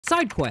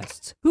Side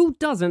quests. Who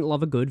doesn't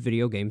love a good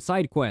video game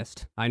side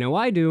quest? I know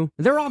I do.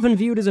 They're often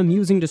viewed as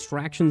amusing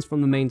distractions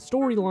from the main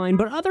storyline,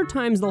 but other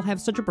times they'll have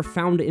such a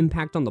profound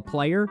impact on the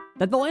player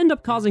that they'll end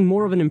up causing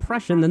more of an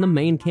impression than the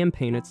main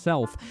campaign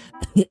itself.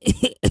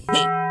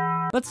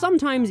 But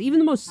sometimes, even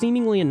the most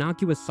seemingly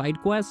innocuous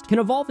side quest can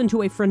evolve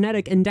into a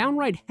frenetic and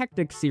downright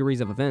hectic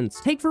series of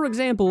events. Take, for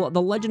example,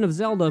 The Legend of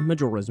Zelda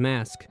Majora's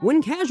Mask.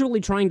 When casually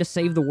trying to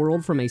save the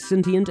world from a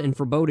sentient and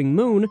foreboding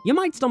moon, you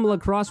might stumble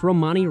across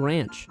Romani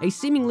Ranch, a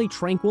seemingly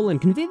tranquil and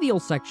convivial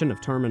section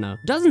of Termina.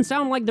 Doesn't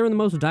sound like they're in the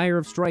most dire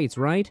of straits,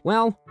 right?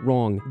 Well,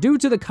 wrong. Due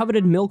to the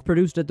coveted milk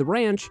produced at the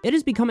ranch, it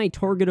has become a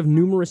target of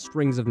numerous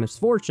strings of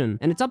misfortune,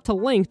 and it's up to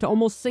Link to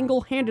almost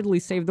single-handedly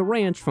save the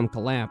ranch from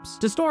collapse.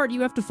 To start, you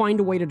have to find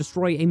a way to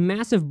destroy a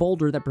massive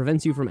boulder that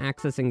prevents you from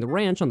accessing the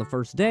ranch on the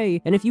first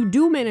day, and if you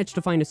do manage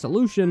to find a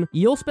solution,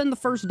 you'll spend the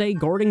first day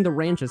guarding the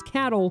ranch's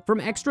cattle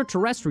from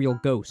extraterrestrial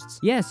ghosts.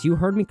 Yes, you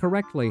heard me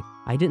correctly.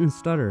 I didn't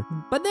stutter.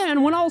 But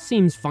then, when all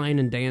seems fine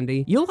and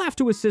dandy, you'll have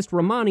to assist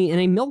Romani in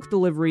a milk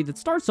delivery that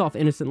starts off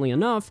innocently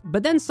enough,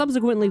 but then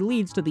subsequently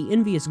leads to the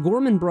envious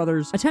Gorman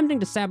brothers attempting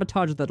to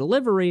sabotage the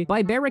delivery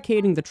by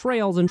barricading the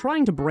trails and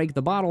trying to break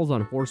the bottles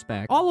on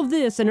horseback. All of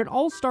this, and it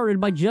all started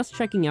by just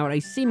checking out a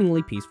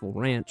seemingly peaceful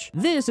ranch.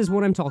 This is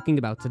what I'm talking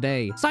about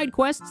today. Side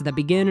quests that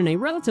begin in a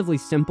relatively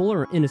simple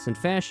or innocent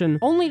fashion,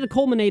 only to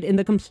culminate in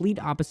the complete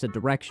opposite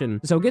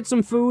direction. So get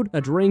some food, a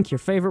drink, your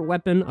favorite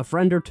weapon, a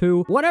friend or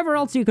two, whatever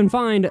else you can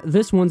find,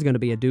 this one's gonna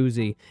be a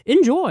doozy.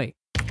 Enjoy!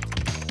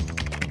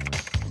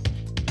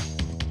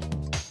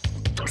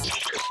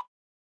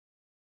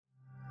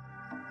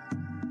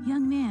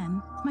 Young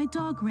man, my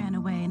dog ran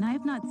away and I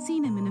have not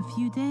seen him in a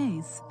few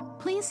days.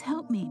 Please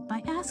help me by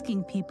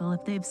asking people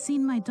if they've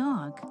seen my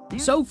dog.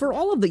 So for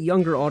all of the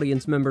younger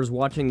audience members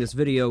watching this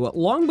video,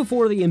 long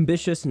before the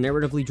ambitious,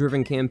 narratively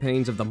driven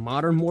campaigns of the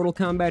modern Mortal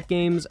Kombat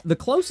games, the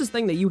closest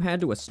thing that you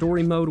had to a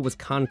story mode was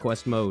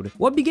Conquest Mode.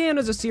 What began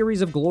as a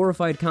series of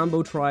glorified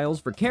combo trials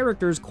for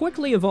characters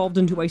quickly evolved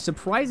into a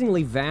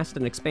surprisingly vast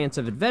and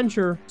expansive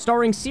adventure,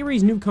 starring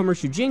series newcomer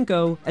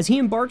Shujinko as he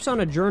embarks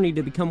on a journey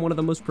to become one of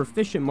the most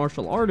proficient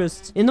martial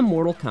artists in the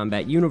Mortal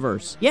Kombat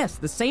universe. Yes,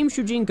 the same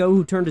Shujinko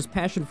who turned his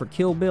passion for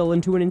Kill Bill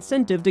into an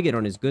incentive to get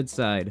on his good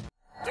side.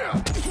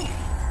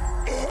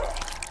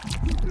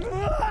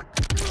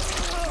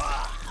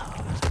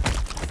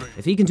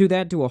 If he can do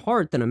that to a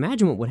heart, then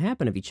imagine what would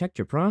happen if he checked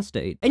your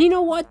prostate. And you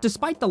know what?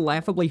 Despite the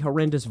laughably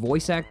horrendous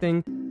voice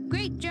acting,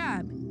 great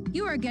job.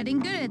 You are getting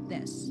good at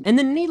this. And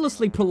the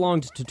needlessly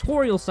prolonged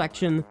tutorial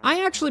section,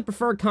 I actually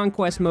prefer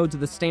Conquest Mode to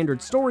the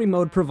standard story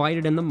mode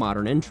provided in the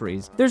modern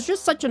entries. There's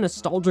just such a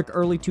nostalgic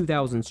early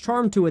 2000s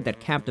charm to it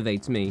that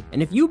captivates me,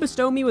 and if you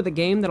bestow me with a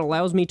game that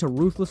allows me to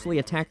ruthlessly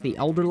attack the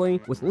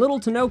elderly with little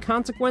to no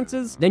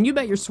consequences, then you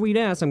bet your sweet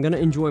ass I'm gonna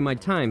enjoy my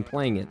time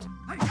playing it.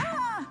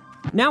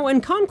 Now,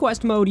 in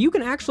Conquest Mode, you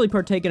can actually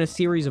partake in a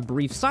series of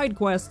brief side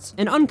quests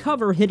and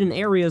uncover hidden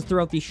areas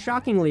throughout the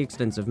shockingly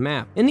extensive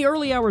map. In the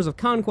early hours of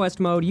Conquest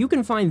Mode, you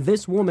can find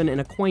this woman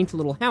in a quaint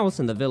little house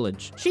in the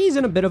village. She's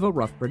in a bit of a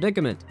rough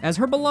predicament, as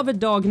her beloved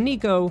dog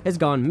Nico has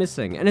gone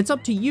missing, and it's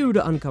up to you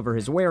to uncover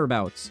his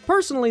whereabouts.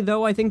 Personally,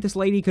 though, I think this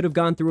lady could have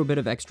gone through a bit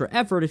of extra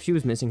effort if she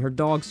was missing her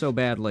dog so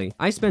badly.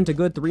 I spent a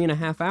good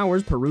 3.5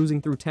 hours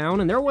perusing through town,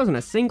 and there wasn't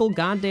a single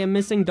goddamn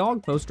missing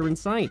dog poster in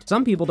sight.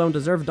 Some people don't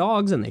deserve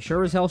dogs, and they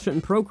sure as hell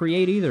shouldn't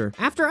procreate either.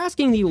 After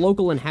asking the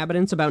local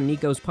inhabitants about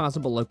Nico's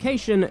possible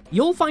location,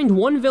 you'll find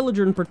one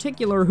villager in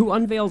particular who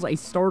unveils a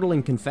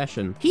startling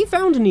confession. He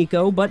found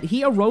Nico, but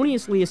he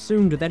erroneously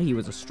assumed that he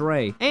was a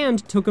stray, and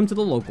took him to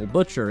the local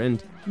butcher,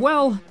 and,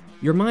 well,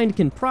 your mind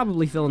can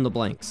probably fill in the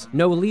blanks.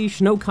 No leash,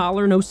 no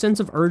collar, no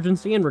sense of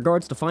urgency in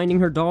regards to finding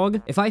her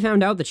dog. If I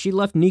found out that she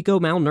left Nico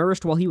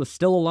malnourished while he was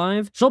still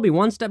alive, she'll be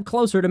one step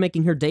closer to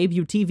making her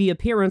debut TV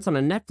appearance on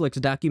a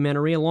Netflix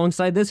documentary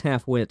alongside this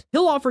half-wit.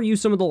 He'll offer you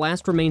some of the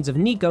last remains of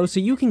Nico so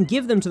you can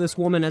give them to this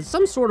woman as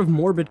some sort of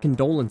morbid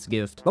condolence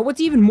gift. But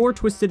what's even more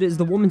twisted is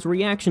the woman's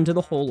reaction to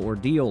the whole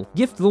ordeal.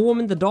 Gift the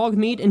woman the dog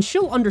meat and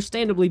she'll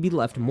understandably be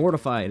left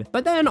mortified.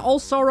 But then all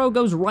sorrow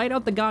goes right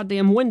out the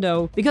goddamn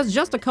window because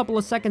just a couple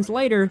of seconds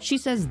later, she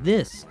says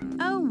this.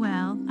 Oh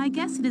well, I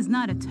guess it is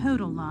not a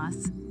total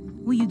loss.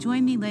 Will you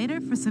join me later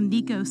for some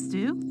Nico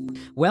stew?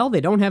 Well,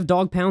 they don't have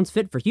dog pounds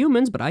fit for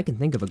humans, but I can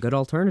think of a good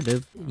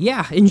alternative.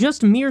 Yeah, in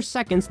just mere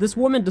seconds, this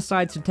woman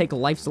decides to take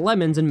life's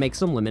lemons and make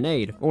some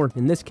lemonade. Or,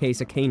 in this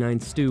case, a canine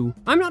stew.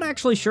 I'm not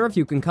actually sure if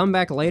you can come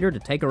back later to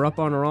take her up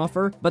on her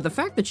offer, but the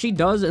fact that she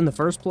does in the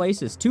first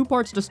place is 2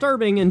 parts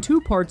disturbing and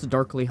 2 parts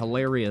darkly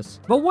hilarious.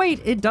 But wait,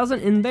 it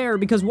doesn't end there,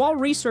 because while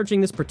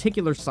researching this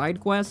particular side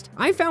quest,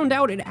 I found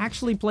out it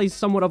actually plays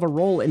somewhat of a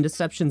role in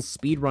Deception's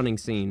speedrunning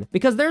scene,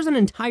 because there's an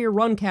entire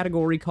run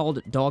category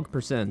called Dog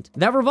Percent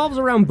that revolves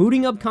around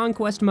booting up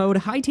Conquest Mode,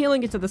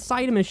 hightailing it to the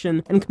side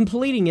mission, and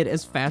completing it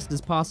as fast as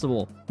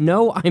possible.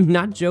 No, I'm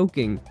not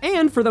joking.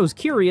 And for those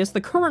curious, the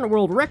current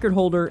world record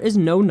holder is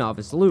no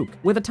novice Luke,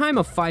 with a time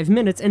of 5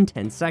 minutes and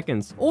 10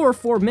 seconds, or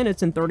 4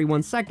 minutes and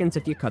 31 seconds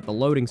if you cut the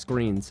loading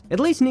screens. At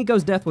least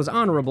Nico's death was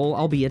honorable,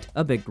 albeit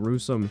a bit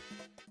gruesome.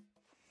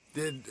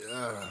 Did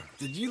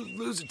you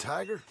lose a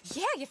tiger?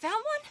 Yeah, you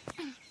found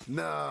one?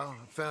 No, I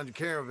found your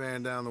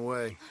caravan down the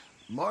way.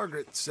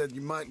 Margaret said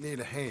you might need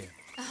a hand.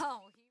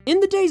 Oh. In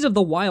the days of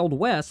the Wild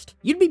West,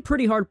 you'd be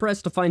pretty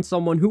hard-pressed to find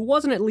someone who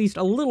wasn't at least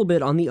a little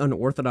bit on the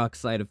unorthodox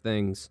side of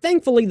things.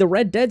 Thankfully, the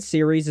Red Dead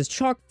series is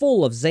chock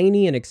full of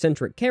zany and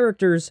eccentric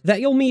characters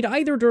that you'll meet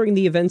either during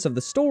the events of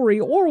the story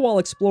or while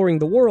exploring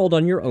the world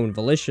on your own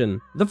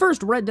volition. The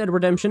first Red Dead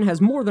Redemption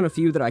has more than a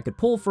few that I could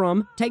pull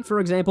from. Take,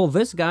 for example,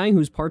 this guy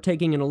who's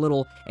partaking in a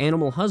little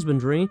animal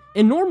husbandry.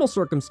 In normal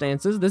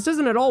circumstances, this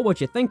isn't at all what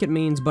you think it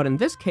means, but in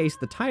this case,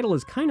 the title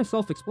is kind of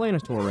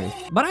self-explanatory.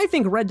 But I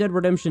think Red Dead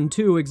Redemption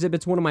 2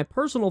 exhibits one of my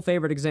personal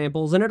favorite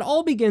examples, and it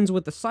all begins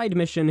with the side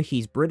mission,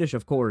 he's British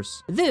of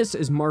course. This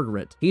is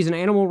Margaret. He's an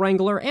animal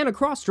wrangler and a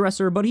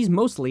cross-dresser, but he's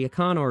mostly a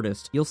con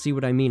artist. You'll see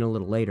what I mean a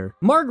little later.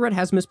 Margaret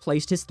has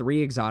misplaced his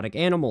 3 exotic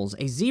animals,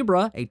 a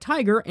zebra, a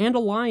tiger, and a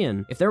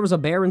lion. If there was a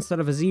bear instead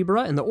of a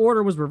zebra and the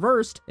order was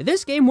reversed,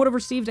 this game would have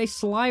received a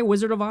sly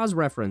Wizard of Oz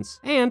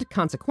reference, and,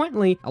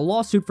 consequently, a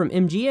lawsuit from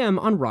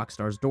MGM on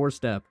Rockstar's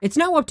doorstep. It's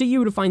now up to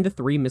you to find the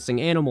 3 missing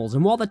animals,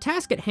 and while the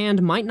task at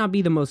hand might not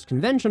be the most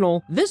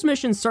conventional, this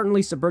mission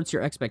certainly subverts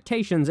your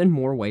expectations in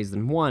more ways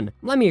than one.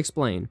 Let me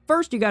explain.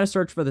 First, you gotta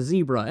search for the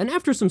zebra, and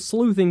after some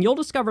sleuthing, you'll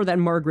discover that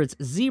Margaret's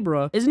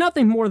zebra is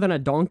nothing more than a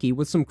donkey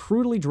with some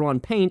crudely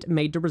drawn paint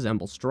made to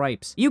resemble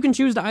stripes. You can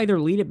choose to either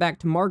lead it back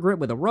to Margaret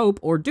with a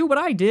rope, or do what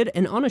I did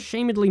and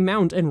unashamedly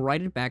mount and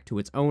ride it back to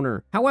its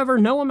owner. However,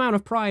 no amount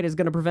of pride is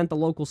gonna prevent the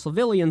local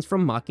civilians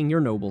from mocking your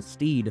noble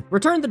steed.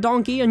 Return the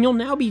donkey, and you'll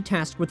now be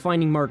tasked with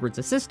finding Margaret's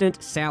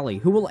assistant, Sally,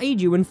 who will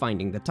aid you in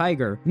finding the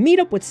tiger. Meet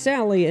up with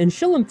Sally, and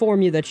she'll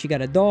inform you that she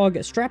got a dog,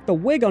 strapped a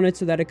wig on it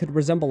so that it could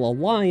resemble a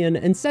lion,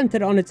 and sent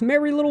it on its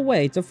merry little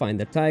way to find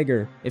the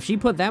tiger. If she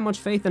put that much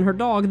faith in her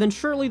dog, then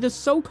surely this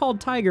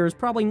so-called tiger is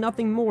probably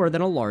nothing more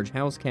than a large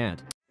house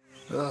cat.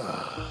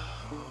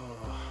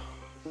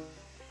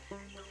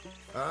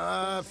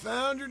 I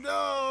found your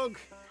dog.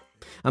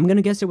 I'm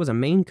gonna guess it was a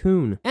Maine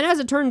Coon. And as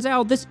it turns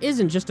out, this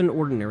isn't just an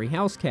ordinary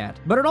house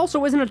cat, but it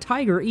also isn't a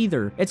tiger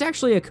either. It's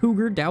actually a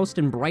cougar doused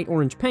in bright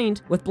orange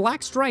paint with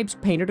black stripes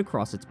painted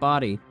across its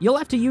body. You'll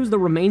have to use the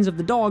remains of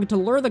the dog to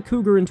lure the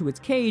cougar into its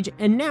cage,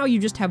 and now you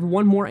just have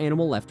one more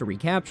animal left to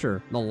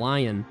recapture, the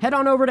lion. Head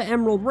on over to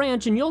Emerald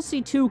Ranch and you'll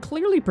see 2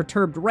 clearly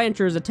perturbed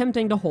ranchers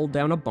attempting to hold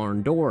down a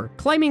barn door,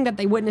 claiming that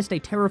they witnessed a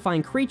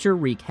terrifying creature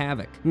wreak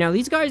havoc. Now,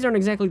 these guys aren't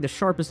exactly the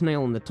sharpest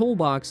nail in the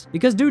toolbox,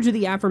 because due to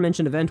the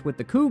aforementioned event with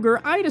the cougar,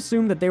 I'd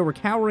assume that they were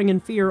cowering in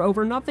fear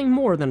over nothing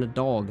more than a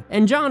dog.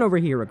 And John over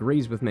here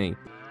agrees with me.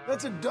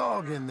 That's a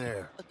dog in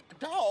there. A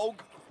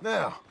dog?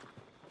 Now,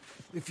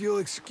 if you'll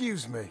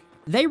excuse me.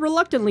 They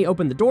reluctantly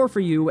open the door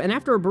for you, and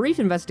after a brief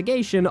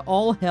investigation,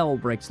 all hell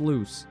breaks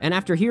loose. And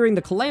after hearing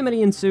the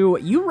calamity ensue,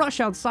 you rush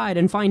outside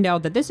and find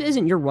out that this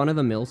isn't your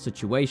run-of-the-mill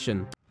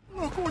situation.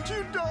 Look what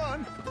you've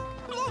done!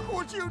 Look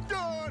what you've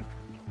done!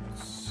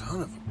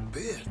 Son of a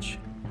bitch.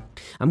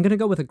 I'm gonna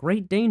go with a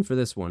Great Dane for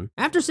this one.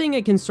 After seeing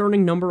a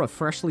concerning number of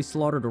freshly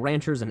slaughtered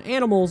ranchers and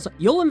animals,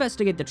 you'll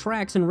investigate the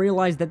tracks and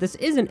realize that this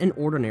isn't an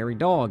ordinary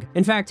dog.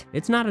 In fact,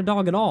 it's not a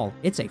dog at all.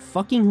 It's a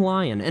fucking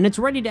lion, and it's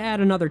ready to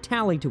add another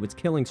tally to its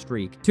killing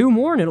streak. 2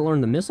 more and it'll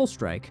earn the missile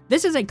strike.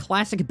 This is a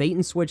classic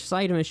bait-and-switch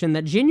side mission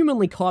that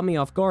genuinely caught me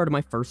off guard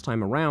my first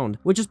time around,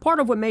 which is part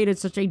of what made it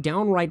such a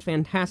downright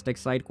fantastic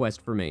side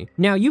quest for me.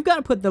 Now, you've got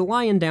to put the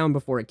lion down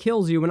before it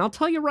kills you, and I'll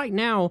tell you right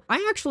now,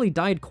 I actually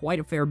died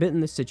quite a fair bit in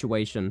this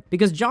situation,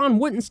 because John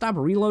wouldn't stop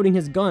reloading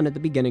his gun at the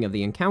beginning of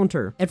the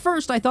encounter. At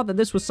first, I thought that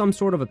this was some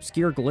sort of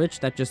obscure glitch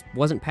that just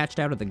wasn't patched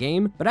out of the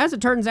game, but as it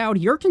turns out,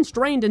 you're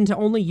constrained into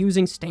only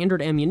using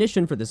standard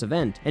ammunition for this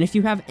event, and if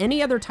you have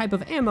any other type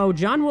of ammo,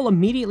 John will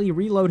immediately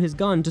reload his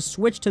gun to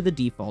switch to the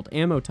default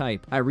ammo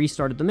type. I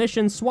restarted the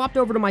mission, swapped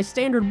over to my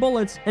standard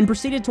bullets, and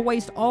proceeded to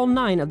waste all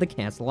 9 of the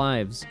cat's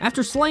lives.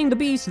 After slaying the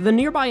beast, the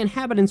nearby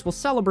inhabitants will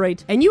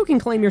celebrate, and you can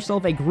claim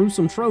yourself a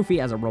gruesome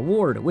trophy as a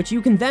reward, which you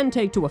can then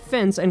take to a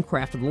fence and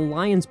craft the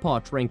lion's paw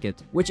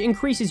trinket, which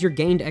increases your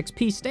gained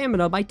XP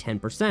stamina by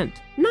 10%.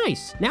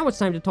 Nice! Now it's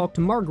time to talk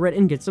to Margaret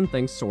and get some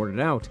things sorted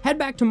out. Head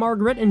back to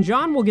Margaret, and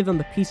John will give him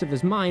the piece of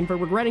his mind for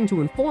regretting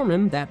to inform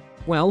him that,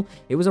 well,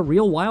 it was a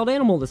real wild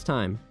animal this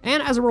time.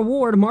 And as a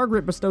reward,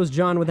 Margaret bestows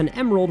John with an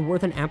emerald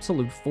worth an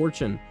absolute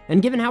fortune.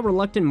 And given how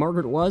reluctant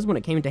Margaret was when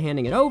it came to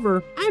handing it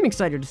over, I'm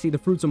excited to see the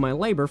fruits of my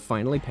labor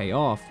finally pay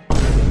off.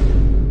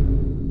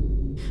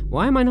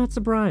 Why am I not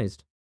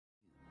surprised?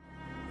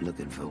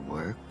 Looking for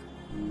work?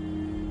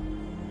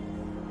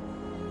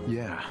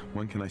 Yeah,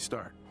 when can I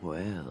start?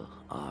 Well,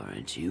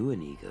 aren't you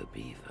an ego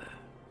beaver?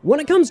 When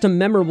it comes to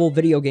memorable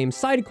video game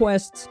side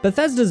quests,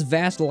 Bethesda's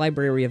vast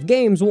library of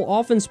games will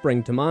often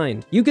spring to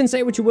mind. You can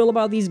say what you will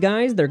about these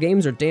guys, their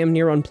games are damn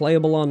near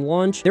unplayable on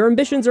launch, their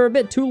ambitions are a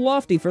bit too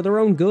lofty for their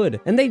own good,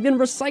 and they've been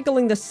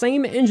recycling the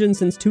same engine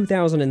since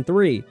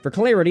 2003. For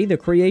clarity, the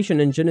Creation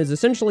Engine is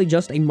essentially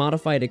just a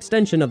modified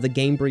extension of the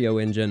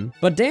Gamebryo engine.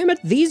 But damn it,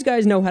 these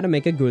guys know how to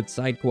make a good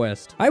side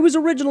quest. I was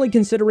originally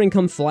considering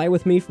Come Fly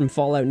With Me from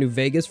Fallout New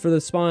Vegas for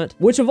this spot,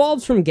 which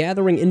evolves from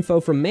gathering info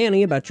from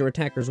Manny about your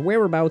attacker's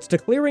whereabouts to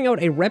clear clearing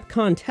out a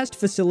Repcon test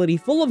facility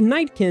full of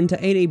Nightkin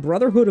to aid a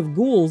brotherhood of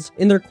ghouls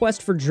in their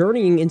quest for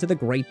journeying into the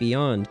great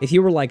beyond. If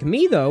you were like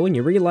me though, and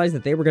you realized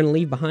that they were going to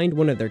leave behind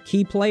one of their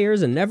key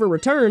players and never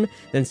return,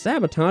 then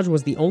sabotage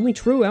was the only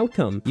true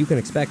outcome. You can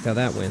expect how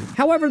that went.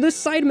 However, this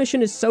side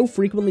mission is so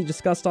frequently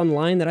discussed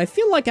online that I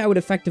feel like I would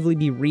effectively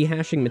be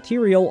rehashing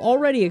material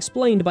already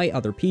explained by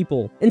other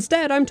people.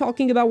 Instead, I'm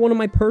talking about one of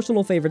my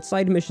personal favorite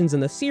side missions in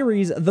the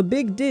series, The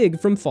Big Dig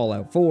from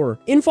Fallout 4.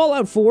 In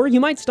Fallout 4,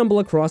 you might stumble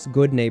across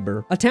Good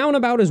Neighbor, a town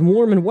about as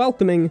warm and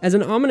welcoming as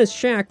an ominous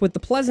shack with the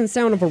pleasant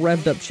sound of a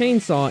revved up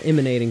chainsaw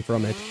emanating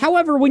from it.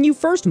 However, when you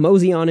first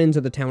mosey on into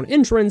the town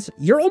entrance,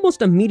 you're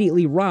almost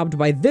immediately robbed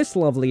by this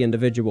lovely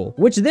individual,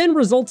 which then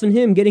results in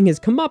him getting his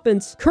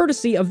comeuppance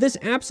courtesy of this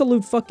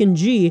absolute fucking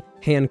G,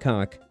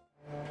 Hancock.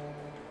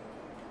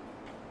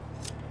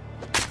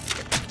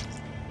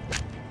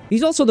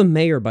 He's also the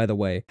mayor, by the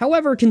way.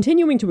 However,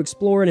 continuing to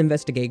explore and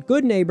investigate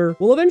Good Neighbor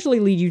will eventually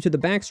lead you to the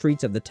back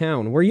streets of the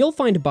town, where you'll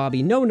find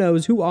Bobby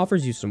No-Nose, who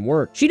offers you some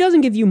work. She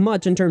doesn't give you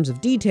much in terms of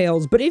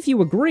details, but if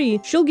you agree,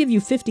 she'll give you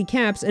 50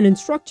 caps and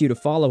instruct you to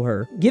follow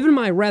her. Given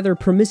my rather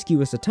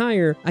promiscuous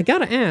attire, I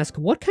gotta ask,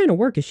 what kind of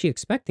work is she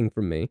expecting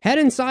from me? Head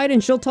inside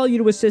and she'll tell you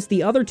to assist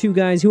the other two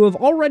guys who have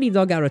already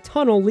dug out a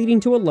tunnel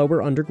leading to a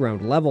lower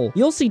underground level.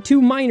 You'll see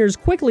two miners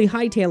quickly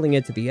hightailing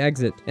it to the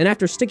exit, and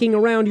after sticking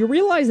around, you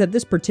realize that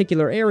this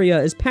particular area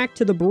is packed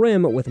to the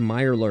brim with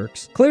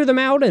mirelurks. Clear them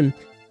out and,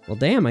 well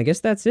damn, I guess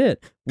that's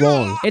it.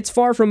 Wrong. It's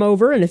far from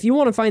over, and if you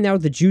want to find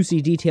out the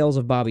juicy details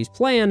of Bobby's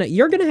plan,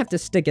 you're gonna have to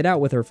stick it out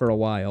with her for a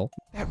while.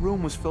 That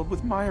room was filled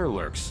with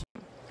mirelurks.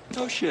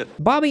 Oh shit.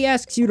 Bobby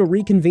asks you to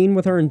reconvene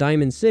with her in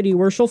Diamond City,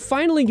 where she'll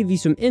finally give you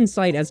some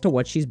insight as to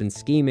what she's been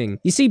scheming.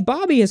 You see,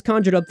 Bobby has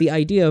conjured up the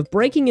idea of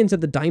breaking into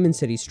the Diamond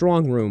City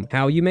strong room.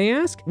 How, you may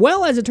ask?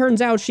 Well, as it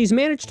turns out, she's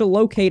managed to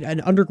locate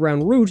an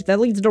underground route that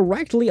leads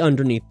directly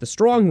underneath the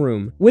strong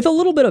room. With a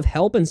little bit of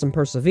help and some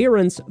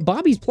perseverance,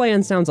 Bobby's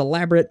plan sounds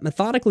elaborate,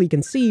 methodically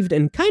conceived,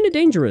 and kinda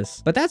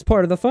dangerous. But that's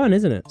part of the fun,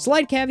 isn't it?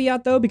 Slight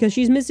caveat though, because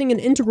she's missing an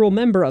integral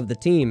member of the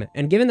team,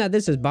 and given that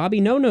this is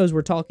Bobby No-Nose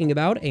we're talking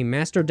about, a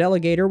master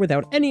delegator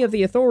without any of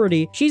the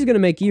authority, she's gonna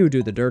make you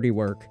do the dirty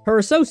work. Her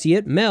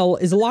associate, Mel,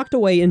 is locked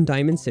away in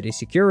Diamond City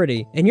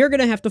security, and you're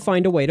gonna have to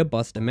find a way to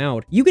bust him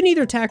out. You can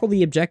either tackle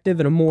the objective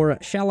in a more,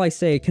 shall I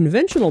say,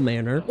 conventional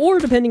manner, or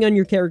depending on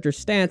your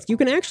character's stats, you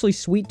can actually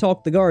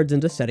sweet-talk the guards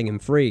into setting him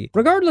free.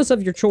 Regardless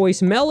of your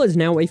choice, Mel is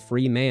now a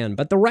free man,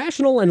 but the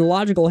rational and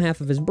logical half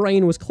of his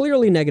brain was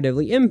clearly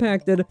negatively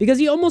impacted because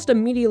he almost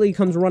immediately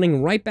comes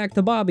running right back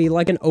to Bobby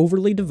like an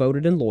overly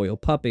devoted and loyal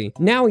puppy.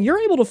 Now, you're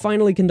able to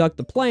finally conduct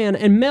the plan,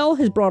 and Mel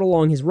has brought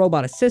along his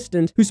robot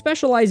assistant, who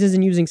specializes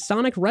in using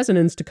sonic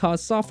resonance to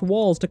cause soft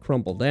walls to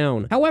crumble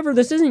down. However,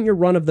 this isn't your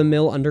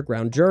run-of-the-mill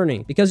underground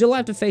journey, because you'll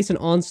have to face an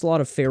onslaught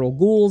of feral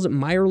ghouls,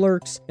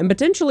 mirelurks, and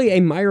potentially a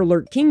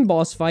mirelurk king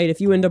boss fight if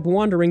you end up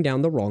wandering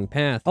down the wrong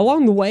path.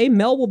 Along the way,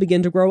 Mel will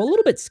begin to grow a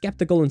little bit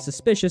skeptical and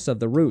suspicious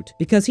of the route,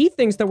 because he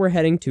thinks that we're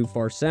heading too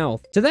far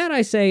south. To that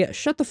I say,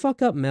 shut the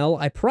fuck up, Mel.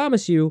 I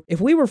promise you, if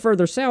we were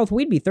further south,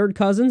 we'd be third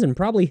cousins and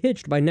probably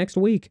hitched by next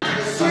week.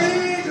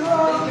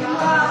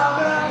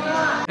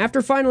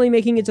 After finally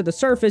making it to the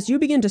surface, you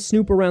begin to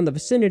snoop around the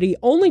vicinity,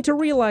 only to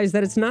realize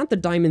that it's not the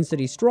Diamond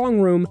City strong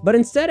room, but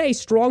instead a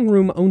strong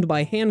room owned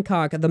by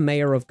Hancock, the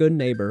mayor of Good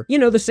Neighbor. You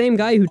know, the same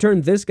guy who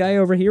turned this guy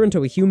over here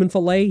into a human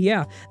fillet?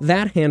 Yeah,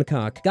 that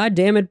Hancock. God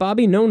damn it,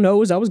 Bobby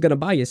No-Nose, I was gonna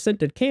buy you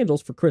scented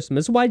candles for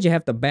Christmas. Why'd you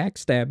have to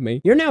backstab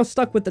me? You're now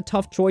stuck with the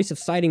tough choice of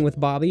siding with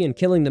Bobby and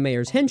killing the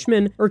mayor's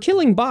henchmen, or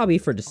killing Bobby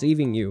for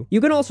deceiving you. You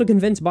can also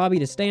convince Bobby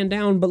to stand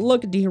down, but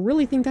look, do you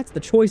really think that's the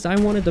choice I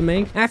wanted to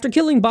make? After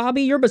killing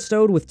Bobby, you're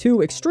bestowed with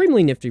two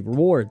extremely nifty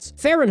rewards.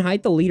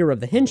 Fahrenheit, the leader of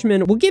the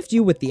henchmen, will gift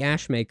you with the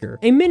Ashmaker,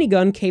 a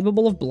minigun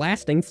capable of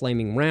blasting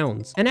flaming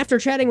rounds. And after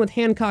chatting with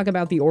Hancock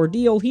about the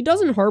ordeal, he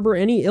doesn't harbor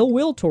any ill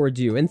will towards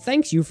you and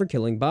thanks you for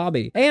killing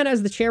Bobby. And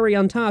as the cherry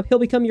on top, he'll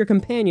become your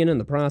companion in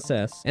the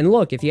process. And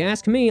look, if you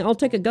ask me, I'll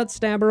take a gut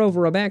stabber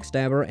over a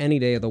backstabber any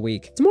day of the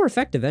week. It's more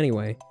effective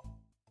anyway.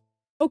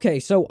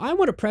 Okay, so I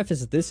want to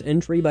preface this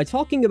entry by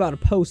talking about a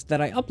post that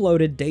I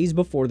uploaded days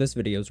before this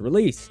video's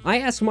release. I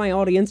asked my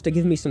audience to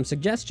give me some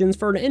suggestions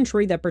for an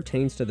entry that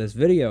pertains to this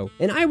video,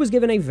 and I was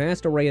given a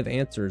vast array of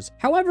answers.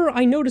 However,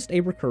 I noticed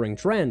a recurring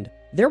trend.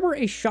 There were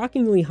a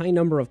shockingly high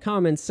number of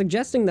comments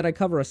suggesting that I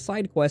cover a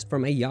side quest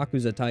from a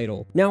Yakuza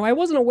title. Now, I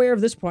wasn't aware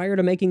of this prior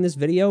to making this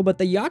video, but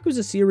the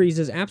Yakuza series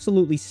is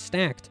absolutely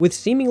stacked with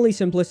seemingly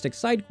simplistic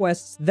side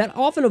quests that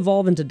often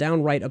evolve into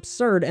downright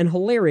absurd and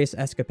hilarious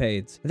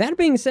escapades. That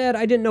being said,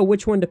 I didn't know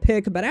which one to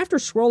pick, but after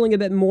scrolling a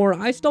bit more,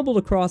 I stumbled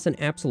across an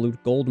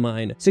absolute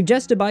goldmine.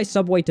 Suggested by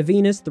Subway to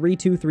Venus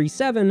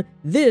 3237,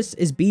 this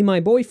is Be My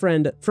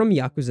Boyfriend from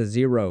Yakuza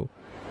 0.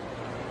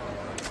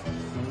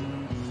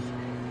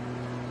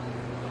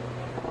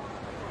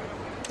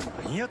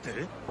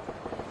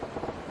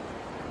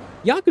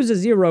 Yakuza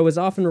 0 is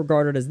often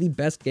regarded as the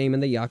best game in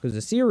the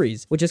Yakuza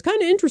series, which is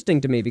kinda interesting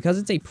to me because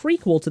it's a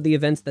prequel to the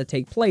events that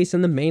take place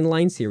in the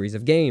mainline series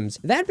of games.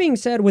 That being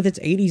said, with its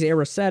 80s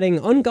era setting,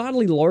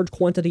 ungodly large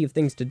quantity of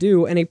things to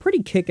do, and a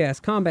pretty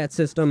kick-ass combat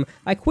system,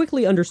 I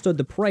quickly understood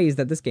the praise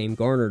that this game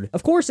garnered.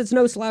 Of course, it's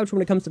no slouch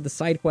when it comes to the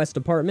side quest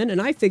department,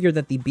 and I figured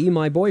that the Be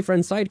My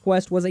Boyfriend side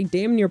quest was a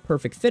damn near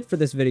perfect fit for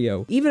this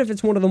video, even if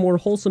it's one of the more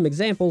wholesome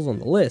examples on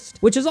the list,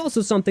 which is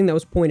also something that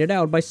was pointed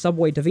out by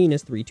Subway to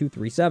Venus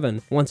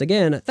 3237. Once again,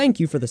 thank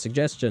you for the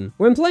suggestion.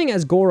 When playing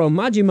as Goro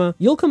Majima,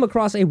 you'll come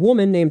across a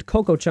woman named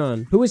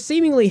Koko-chan, who is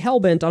seemingly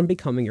hellbent on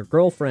becoming your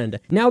girlfriend.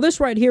 Now this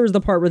right here is the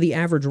part where the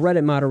average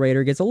Reddit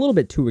moderator gets a little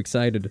bit too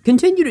excited.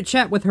 Continue to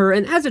chat with her,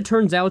 and as it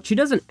turns out, she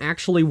doesn't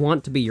actually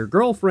want to be your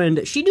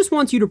girlfriend, she just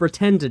wants you to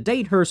pretend to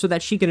date her so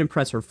that she can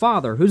impress her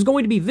father, who's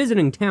going to be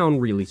visiting town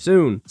really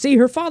soon. See,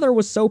 her father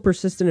was so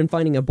persistent in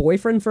finding a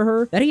boyfriend for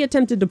her that he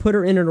attempted to put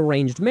her in an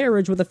arranged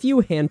marriage with a few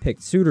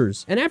hand-picked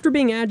suitors. And after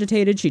being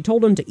agitated, she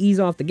told him to ease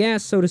off the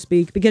gas, so to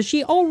speak, because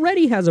she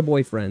already has a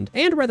boyfriend.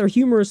 And rather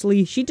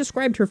humorously, she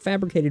described her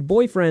fabricated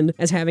boyfriend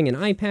as having an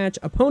eye patch,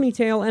 a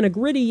ponytail, and a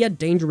gritty yet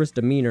dangerous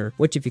demeanor,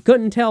 which if you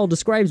couldn't tell,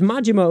 describes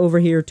Majima over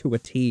here to a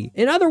T.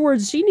 In other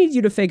words, she needs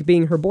you to fake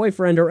being her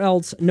boyfriend, or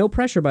else, no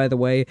pressure by the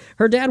way,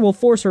 her dad will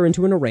force her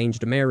into an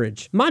arranged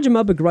marriage.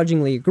 Majima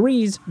begrudgingly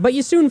agrees, but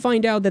you soon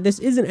find out that this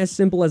isn't as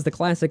simple as the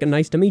classic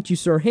nice to meet you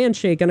sir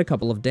handshake and a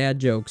couple of dad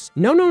jokes.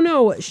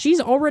 No, she's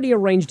already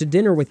arranged a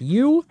dinner with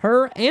you,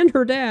 her, and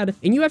her dad,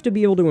 and you have to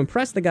be able to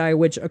impress the guy,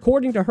 which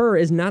according to her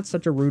is not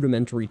such a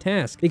rudimentary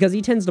task, because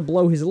he tends to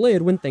blow his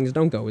lid when things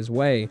don't go his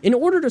way. In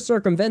order to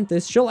circumvent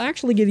this, she'll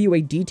actually give you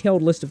a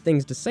detailed list of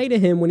things to say to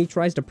him when he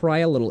tries to pry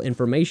a little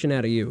information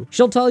out of you.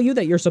 She'll tell you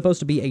that you're supposed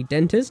to be a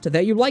dentist,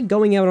 that you like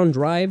going out on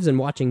drives and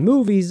watching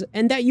movies,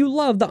 and that you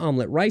love the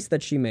omelet rice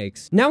that she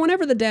makes. Now,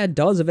 whenever the dad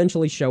does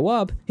eventually show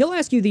up, he'll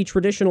ask you the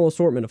traditional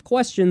assortment of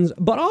questions,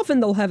 but often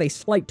they'll have a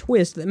slight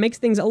twist that makes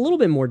things a little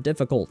bit more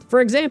difficult.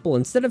 For example,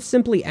 instead of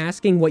simply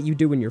asking what you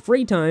do in your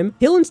free time,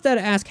 he'll instead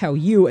ask how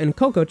you and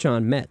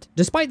Koko-chan met.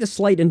 Despite the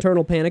slight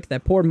internal panic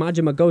that poor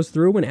Majima goes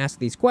through when asked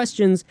these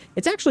questions,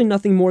 it's actually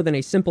nothing more than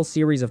a simple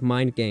series of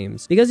mind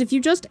games. Because if you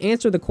just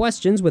answer the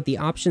questions with the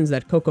options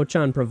that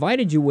Koko-chan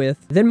provided you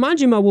with, then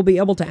Majima will be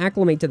able to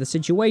acclimate to the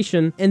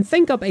situation and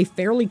think up a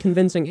fairly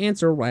convincing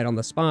answer right on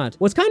the spot.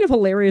 What's kind of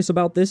hilarious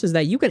about this is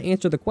that you can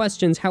answer the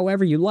questions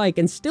however you like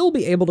and still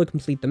be able to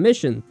complete the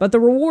mission, but the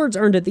rewards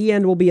earned at the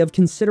end will be of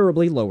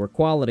considerably lower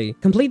quality.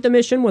 Complete the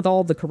mission with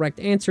all of the correct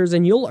answers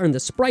and you'll earn the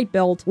Sprite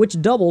Belt,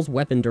 which doubles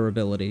weapon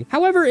durability.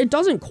 However, it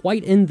doesn't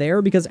quite end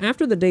there, because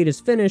after the date is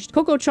finished,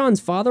 Koko-chan's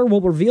father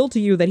will reveal to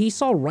you that he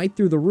saw right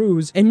through the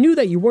ruse and knew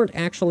that you weren't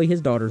actually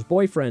his daughter's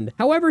boyfriend.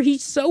 However,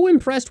 he's so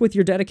impressed with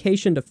your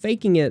dedication to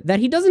faking it that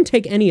he doesn't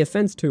take any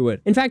offense to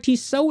it. In fact,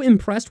 he's so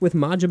impressed with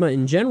Majima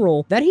in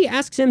general that he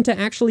asks him to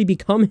actually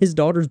become his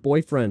daughter's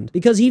boyfriend,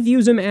 because he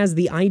views him as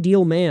the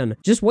ideal man.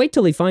 Just wait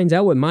till he finds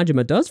out what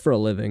Majima does for a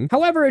living.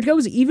 However, it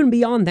goes even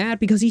beyond that,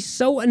 because he's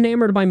so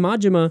enamored by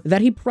Majima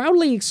that he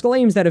proudly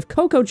exclaims that if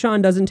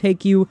Koko-chan doesn't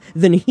take you,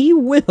 then he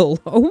will.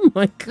 Oh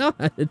my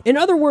god. In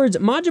other words,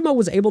 Majima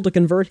was able to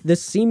convert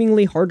this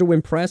seemingly hard to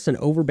impress and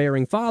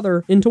overbearing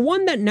father into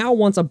one that now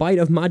wants a bite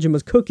of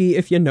Majima's cookie,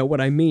 if you know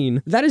what I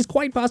mean. That is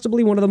quite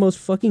possibly one of the most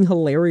fucking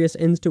hilarious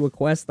ends to a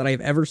quest that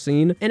I've ever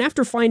seen, and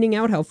after finding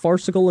out how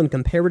farcical and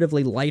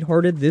comparatively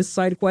lighthearted this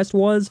side quest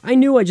was, I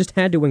knew I just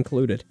had to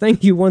include it.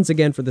 Thank you once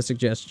again for the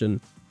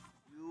suggestion.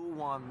 You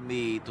want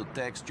me to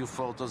text you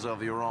photos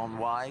of your own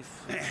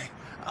wife?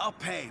 I'll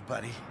pay,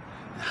 buddy.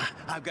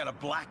 I've got a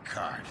black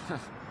card.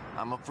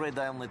 I'm afraid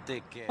I only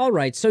take care.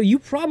 Alright, so you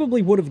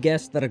probably would have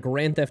guessed that a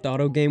Grand Theft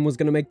Auto game was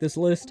gonna make this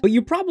list, but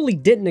you probably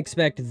didn't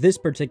expect this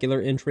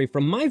particular entry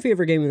from my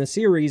favorite game in the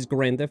series,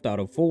 Grand Theft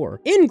Auto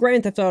 4. In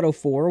Grand Theft Auto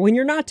 4, when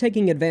you're not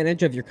taking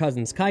advantage of your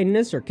cousin's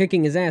kindness or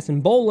kicking his ass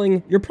in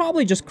bowling, you're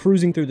probably just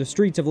cruising through the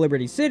streets of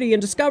Liberty City and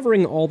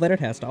discovering all that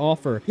it has to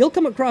offer. You'll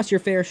come across your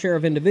fair share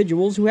of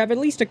individuals who have at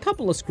least a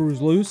couple of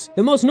screws loose,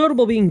 the most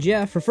notable being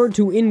Jeff, referred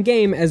to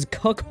in-game as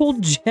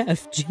Cuckold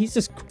Jeff.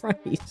 Jesus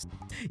Christ.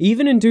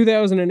 Even in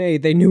 2008,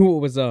 they knew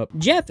what was up.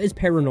 Jeff is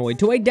paranoid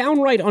to a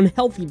downright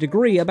unhealthy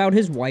degree about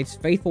his wife's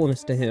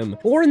faithfulness to him,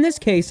 or in this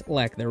case,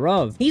 lack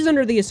thereof. He's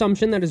under the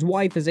assumption that his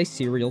wife is a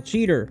serial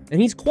cheater, and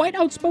he's quite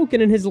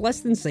outspoken in his less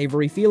than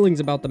savory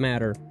feelings about the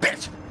matter.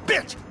 Bitch!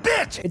 Bitch!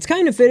 Bitch! It's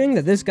kind of fitting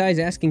that this guy's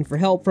asking for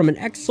help from an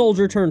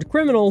ex-soldier turned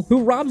criminal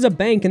who robs a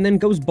bank and then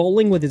goes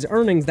bowling with his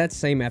earnings that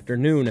same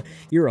afternoon.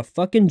 You're a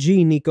fucking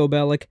G, Nico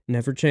Bellic.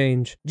 Never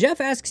change.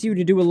 Jeff asks you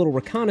to do a little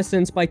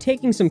reconnaissance by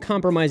taking some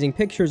compromising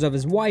pictures of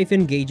his wife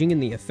engaging in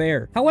the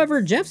affair.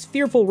 However, Jeff's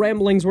fearful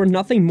ramblings were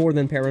nothing more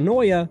than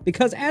paranoia,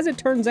 because as it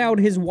turns out,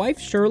 his wife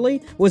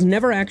Shirley was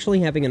never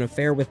actually having an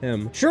affair with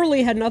him.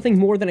 Shirley had nothing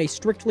more than a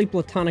strictly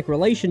platonic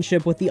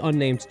relationship with the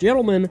unnamed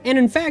gentleman, and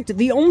in fact,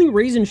 the only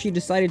reason she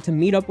decided decided to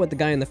meet up with the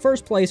guy in the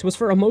first place was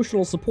for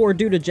emotional support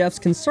due to Jeff's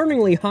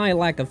concerningly high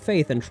lack of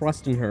faith and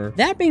trust in her.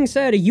 That being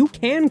said, you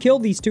can kill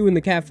these two in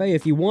the cafe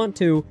if you want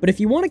to, but if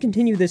you want to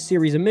continue this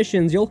series of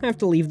missions, you'll have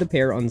to leave the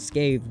pair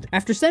unscathed.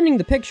 After sending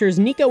the pictures,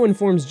 Nico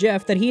informs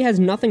Jeff that he has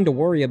nothing to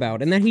worry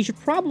about and that he should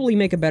probably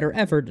make a better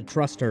effort to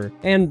trust her.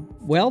 And,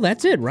 well,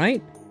 that's it,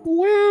 right?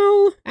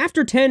 Well,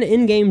 after 10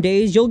 in-game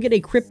days, you'll get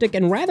a cryptic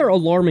and rather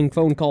alarming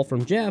phone call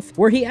from Jeff,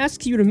 where he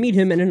asks you to meet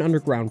him in an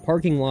underground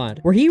parking lot,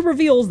 where he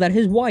reveals that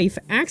his wife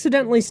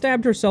accidentally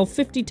stabbed herself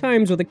 50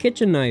 times with a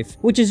kitchen knife,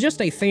 which is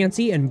just a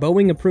fancy and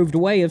Boeing-approved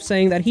way of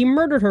saying that he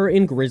murdered her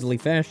in grisly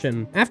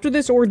fashion. After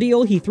this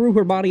ordeal, he threw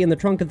her body in the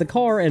trunk of the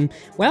car, and,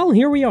 well,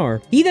 here we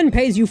are. He then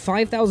pays you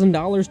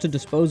 $5,000 to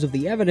dispose of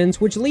the evidence,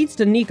 which leads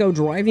to Nico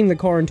driving the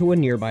car into a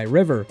nearby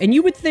river. And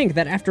you would think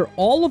that after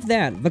all of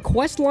that, the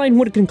quest line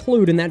would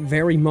conclude in that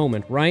very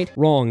moment, right?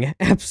 Wrong.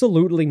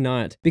 Absolutely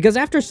not. Because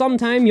after some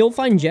time, you'll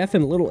find Jeff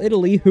in Little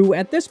Italy, who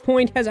at this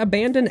point has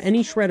abandoned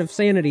any shred of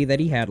sanity that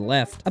he had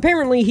left.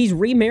 Apparently, he's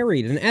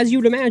remarried, and as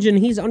you'd imagine,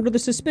 he's under the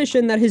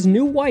suspicion that his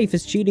new wife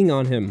is cheating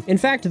on him. In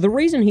fact, the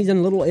reason he's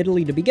in Little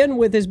Italy to begin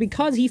with is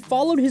because he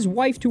followed his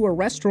wife to a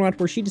restaurant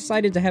where she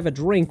decided to have a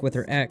drink with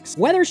her ex.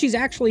 Whether she's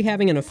actually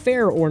having an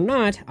affair or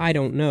not, I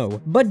don't know.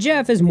 But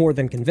Jeff is more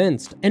than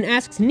convinced, and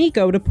asks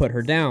Nico to put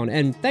her down,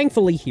 and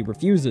thankfully he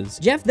refuses.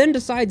 Jeff then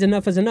decides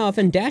enough is enough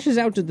and dashes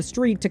out to the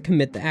street to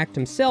commit the act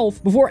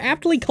himself before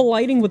aptly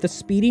colliding with a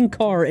speeding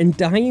car and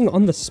dying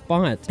on the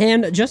spot.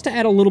 And just to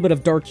add a little bit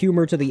of dark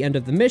humor to the end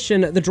of the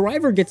mission, the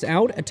driver gets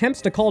out, attempts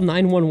to call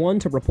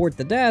 911 to report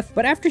the death,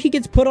 but after he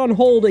gets put on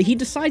hold, he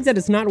decides that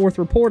it's not worth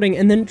reporting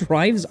and then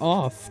drives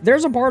off.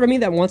 There's a part of me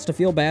that wants to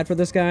feel bad for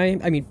this guy.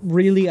 I mean,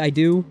 really, I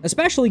do.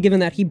 Especially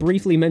given that he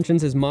briefly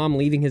mentions his mom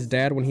leaving his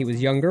dad when he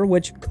was younger,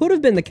 which could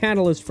have been the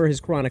catalyst for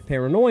his chronic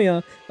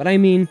paranoia, but I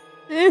mean,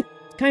 it's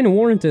kind of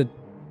warranted.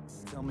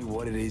 Tell me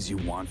what it is you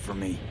want from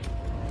me.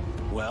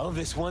 Well,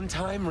 this one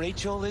time,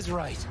 Rachel is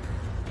right.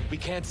 We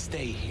can't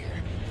stay here.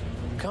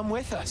 Come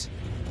with us.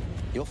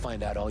 You'll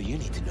find out all you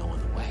need to know on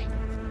the way.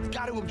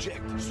 Got to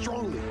object,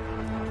 strongly.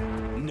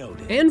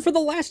 Noted. And for the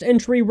last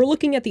entry, we're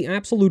looking at the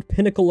absolute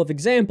pinnacle of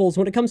examples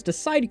when it comes to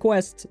side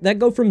quests that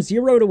go from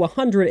 0 to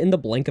 100 in the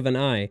blink of an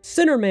eye.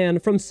 Sinner Man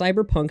from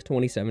Cyberpunk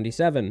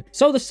 2077.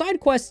 So the side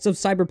quests of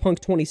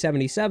Cyberpunk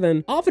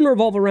 2077 often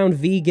revolve around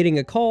V getting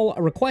a call,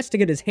 a request to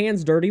get his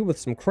hands dirty with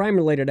some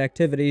crime-related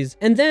activities,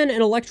 and then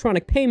an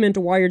electronic payment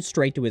wired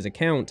straight to his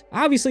account.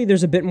 Obviously,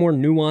 there's a bit more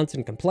nuance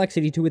and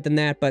complexity to it than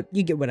that, but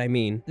you get what I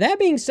mean. That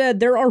being said,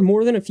 there are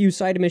more than a few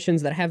side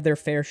missions that have their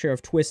fair share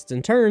of twists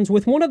and turns,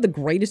 with one of the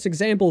greatest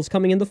examples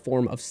coming in the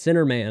form of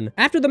Sinner Man.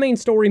 After the main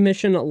story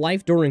mission,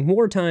 Life During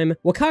Wartime,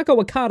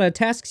 Wakako Wakata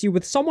tasks you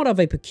with somewhat of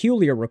a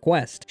peculiar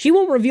request. She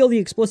won't reveal the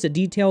explicit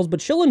details,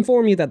 but she'll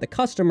inform you that the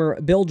customer,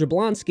 Bill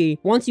Jablonski,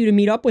 wants you to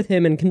meet up with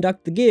him and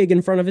conduct the gig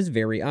in front of his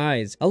very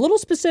eyes. A little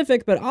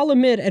specific, but I'll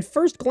admit, at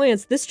first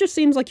glance, this just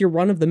seems like your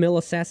run-of-the-mill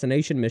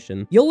assassination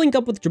mission. You'll link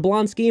up with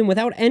Jablonski, and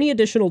without any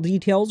additional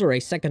details or a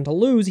second to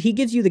lose, he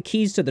gives you the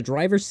keys to the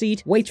driver's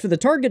seat, waits for the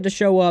target to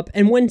show up,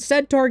 and when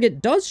said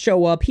target does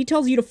show up, he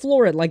tells you to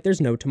floor it like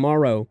there's no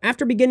tomorrow.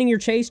 After beginning your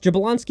chase,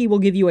 Jablonski will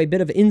give you a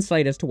bit of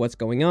insight as to what's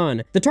going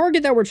on. The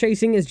target that we're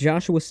chasing is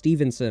Joshua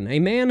Stevenson, a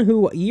man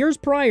who, years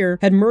prior,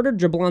 had murdered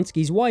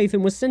Jablonski's wife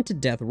and was sent to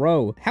death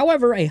row.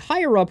 However, a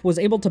higher-up was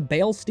able to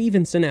bail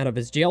Stevenson out of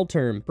his jail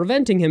term,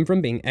 preventing him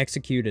from being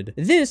executed.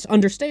 This,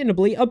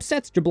 understandably,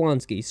 upsets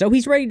Jablonski, so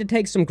he's ready to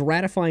take some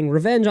gratifying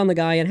revenge on the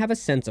guy and have a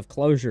sense of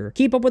closure.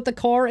 Keep up with the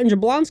car, and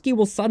Jablonski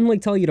will suddenly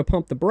tell you to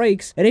pump the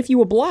brakes, and if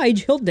you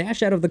oblige, he'll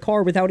dash out of the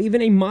car without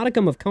even a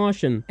modicum of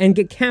caution, and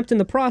get capped in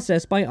the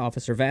process by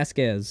Officer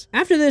Vasquez.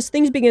 After this,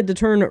 things begin to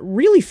turn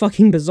really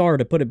fucking bizarre,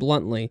 to put it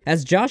bluntly,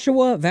 as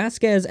Joshua,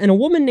 Vasquez, and a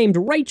woman named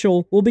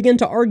Rachel will begin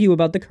to argue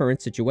about the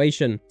current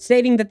situation,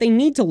 stating that they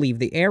need to leave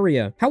the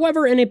area.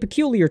 However, in a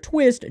peculiar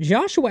twist,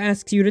 Joshua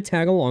asks you to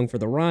tag along for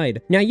the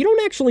ride. Now, you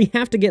don't actually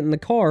have to get in the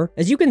car,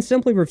 as you can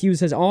simply refuse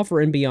his offer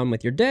and be on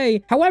with your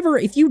day. However,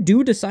 if you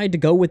do decide to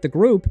go with the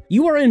group,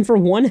 you are in for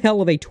one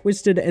hell of a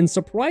twisted and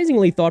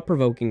surprisingly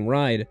thought-provoking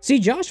ride. See,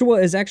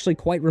 Joshua is actually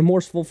quite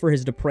remorseful for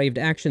his depraved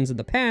actions in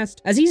the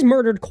past, as he's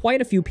murdered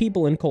quite a few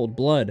people in cold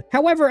blood.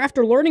 However,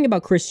 after learning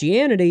about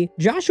Christianity,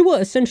 Joshua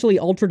essentially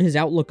altered his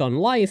outlook on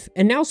life,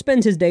 and now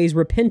spends his days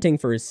repenting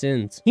for his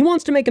sins. He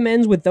wants to make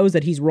amends with those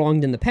that he's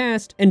wronged in the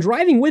past, and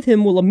driving with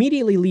him will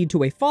immediately lead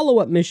to a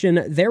follow-up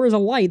mission, There Is a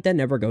Light That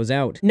Never Goes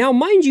Out. Now,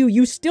 mind you,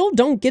 you still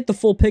don't get the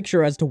full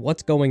picture as to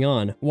what's going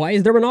on. Why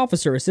is there an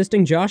officer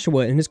assisting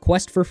Joshua in his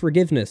quest for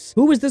forgiveness?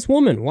 Who is this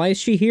woman? Why is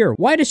she here?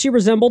 Why does she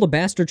resemble the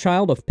bastard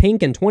child of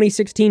Pink and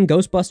 2016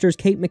 Ghostbusters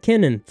Kate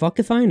McKinnon? Fuck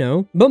if I know.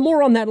 know? But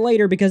more on that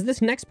later, because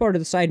this next part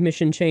of the side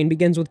mission chain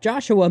begins with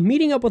Joshua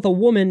meeting up with a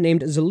woman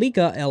named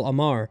Zulika El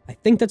Amar, I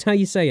think that's how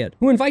you say it,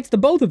 who invites the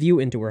both of you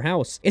into her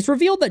house. It's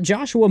revealed that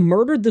Joshua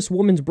murdered this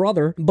woman's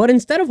brother, but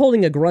instead of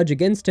holding a grudge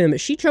against him,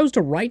 she chose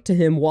to write to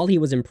him while he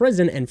was in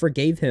prison and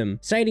forgave him,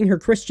 citing her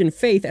Christian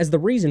faith as the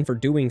reason for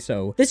doing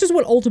so. This is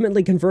what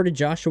ultimately converted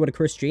Joshua to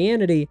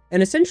Christianity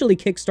and essentially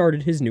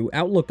kickstarted his new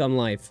outlook on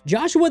life.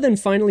 Joshua then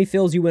finally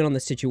fills you in on the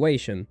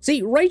situation.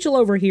 See, Rachel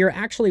over here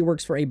actually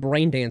works for a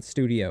braindance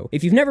studio.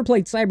 If you've never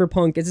played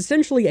Cyberpunk, it's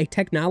essentially a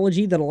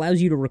technology that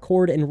allows you to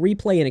record and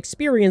replay an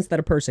experience that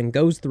a person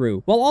goes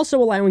through, while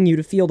also allowing you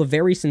to feel the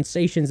very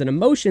sensations and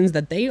emotions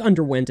that they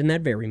underwent in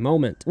that very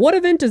moment. What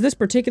event does this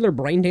particular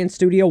braindance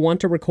studio want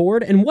to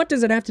record, and what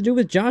does it have to do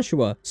with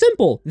Joshua?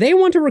 Simple. They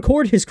want to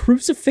record his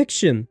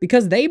crucifixion,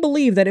 because they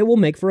believe that it will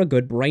make for a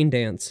good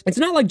braindance. It's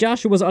not like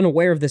Joshua was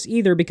unaware of this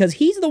either, because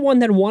he's the one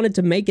that wanted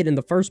to make it in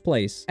the first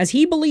place, as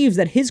he believes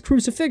that his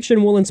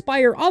crucifixion will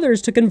inspire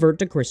others to convert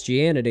to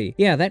Christianity.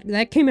 Yeah,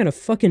 that came out of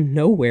fucking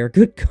nowhere,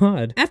 good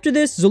god. After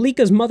this,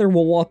 Zulika's mother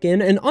will walk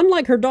in, and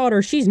unlike her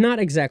daughter, she's not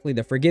exactly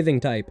the forgiving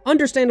type.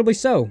 Understandably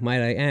so,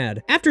 might I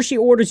add. After she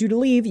orders you to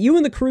leave, you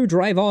and the crew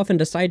drive off and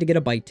decide to get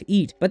a bite to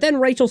eat. But then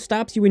Rachel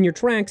stops you in your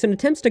tracks and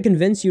attempts to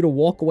convince you to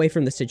walk away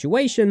from the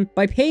situation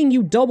by paying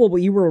you double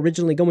what you were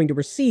originally going to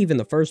receive in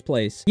the first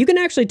place. You can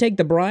actually take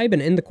the bribe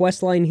and end the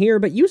quest line here,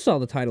 but you saw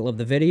the title of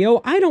the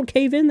video. I don't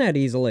cave in that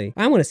easily.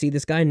 I want to see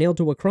this guy nailed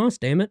to a cross,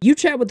 damn it. You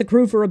chat with the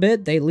crew for a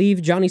bit, they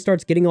leave, Johnny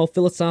starts getting all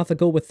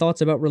philosophical with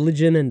thoughts about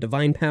religion and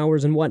divine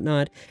powers and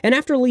whatnot, and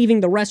after leaving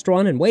the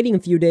restaurant and waiting a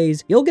few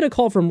days, you'll get a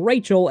call from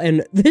Rachel,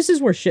 and this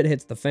is where shit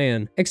hits the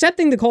fan.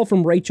 Accepting the call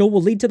from Rachel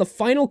will lead to the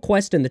final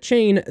quest in the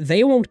chain,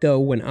 They Won't Go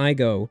When I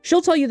Go.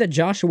 She'll tell you that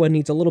Joshua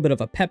needs a little bit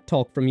of a pep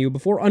talk from you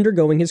before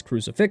undergoing his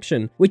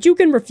crucifixion, which you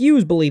can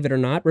refuse, believe it or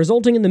not,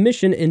 resulting in the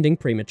mission ending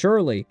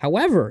prematurely.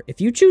 However,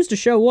 if you choose to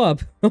show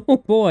up, oh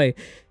boy,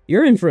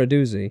 you're in for a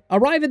doozy.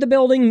 Arrive at the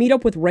building, meet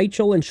up with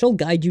Rachel, and she'll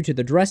guide you to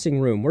the dressing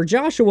room, where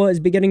Joshua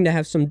is beginning to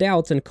have some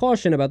doubts and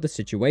caution about the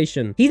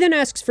situation. He then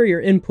asks for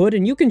your input,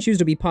 and you can choose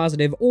to be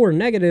positive or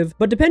negative,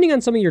 but depending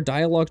on some of your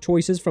dialogue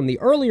choices from the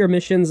earlier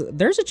missions,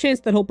 there's a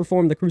chance that he'll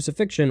perform the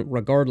crucifixion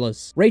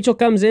regardless. Rachel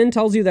comes in,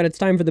 tells you that it's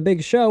time for the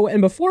big show,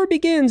 and before it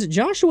begins,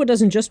 Joshua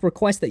doesn't just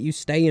request that you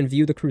stay and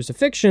view the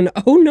crucifixion.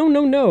 Oh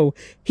no.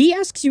 He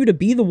asks you to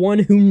be the one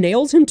who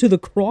nails him to the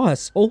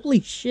cross.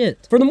 Holy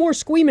shit. For the more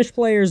squeamish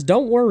players,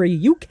 don't worry,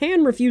 you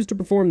can refuse to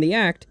perform the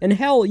act, and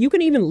hell, you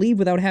can even leave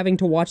without having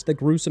to watch the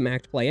gruesome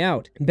act play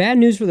out. Bad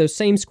news for those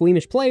same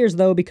squeamish players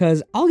though,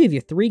 because I'll give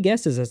you 3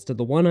 guesses as to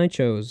the one I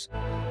chose.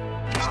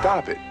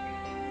 Stop it.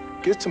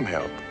 Get some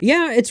help.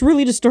 Yeah, it's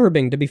really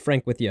disturbing, to be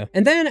frank with you.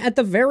 And then, at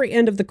the very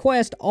end of the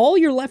quest, all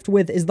you're left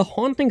with is the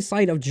haunting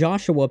sight of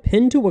Joshua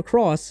pinned to a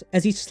cross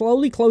as he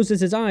slowly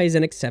closes his eyes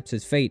and accepts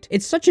his fate.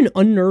 It's such an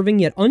unnerving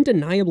yet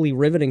undeniably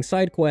riveting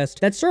side quest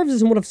that serves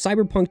as one of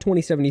Cyberpunk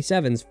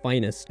 2077's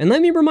finest. And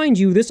let me remind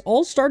you, this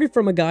all started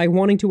from a guy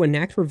wanting to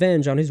enact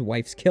revenge on his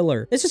wife's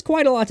killer. This is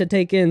quite a lot to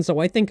take in, so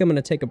I think I'm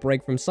gonna take a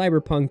break from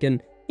Cyberpunk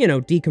and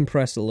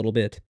decompress a little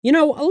bit. A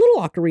little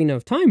Ocarina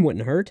of Time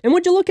wouldn't hurt. And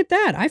would you look at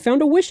that? I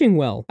found a wishing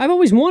well. I've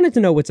always wanted to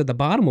know what's at the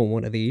bottom of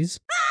one of these.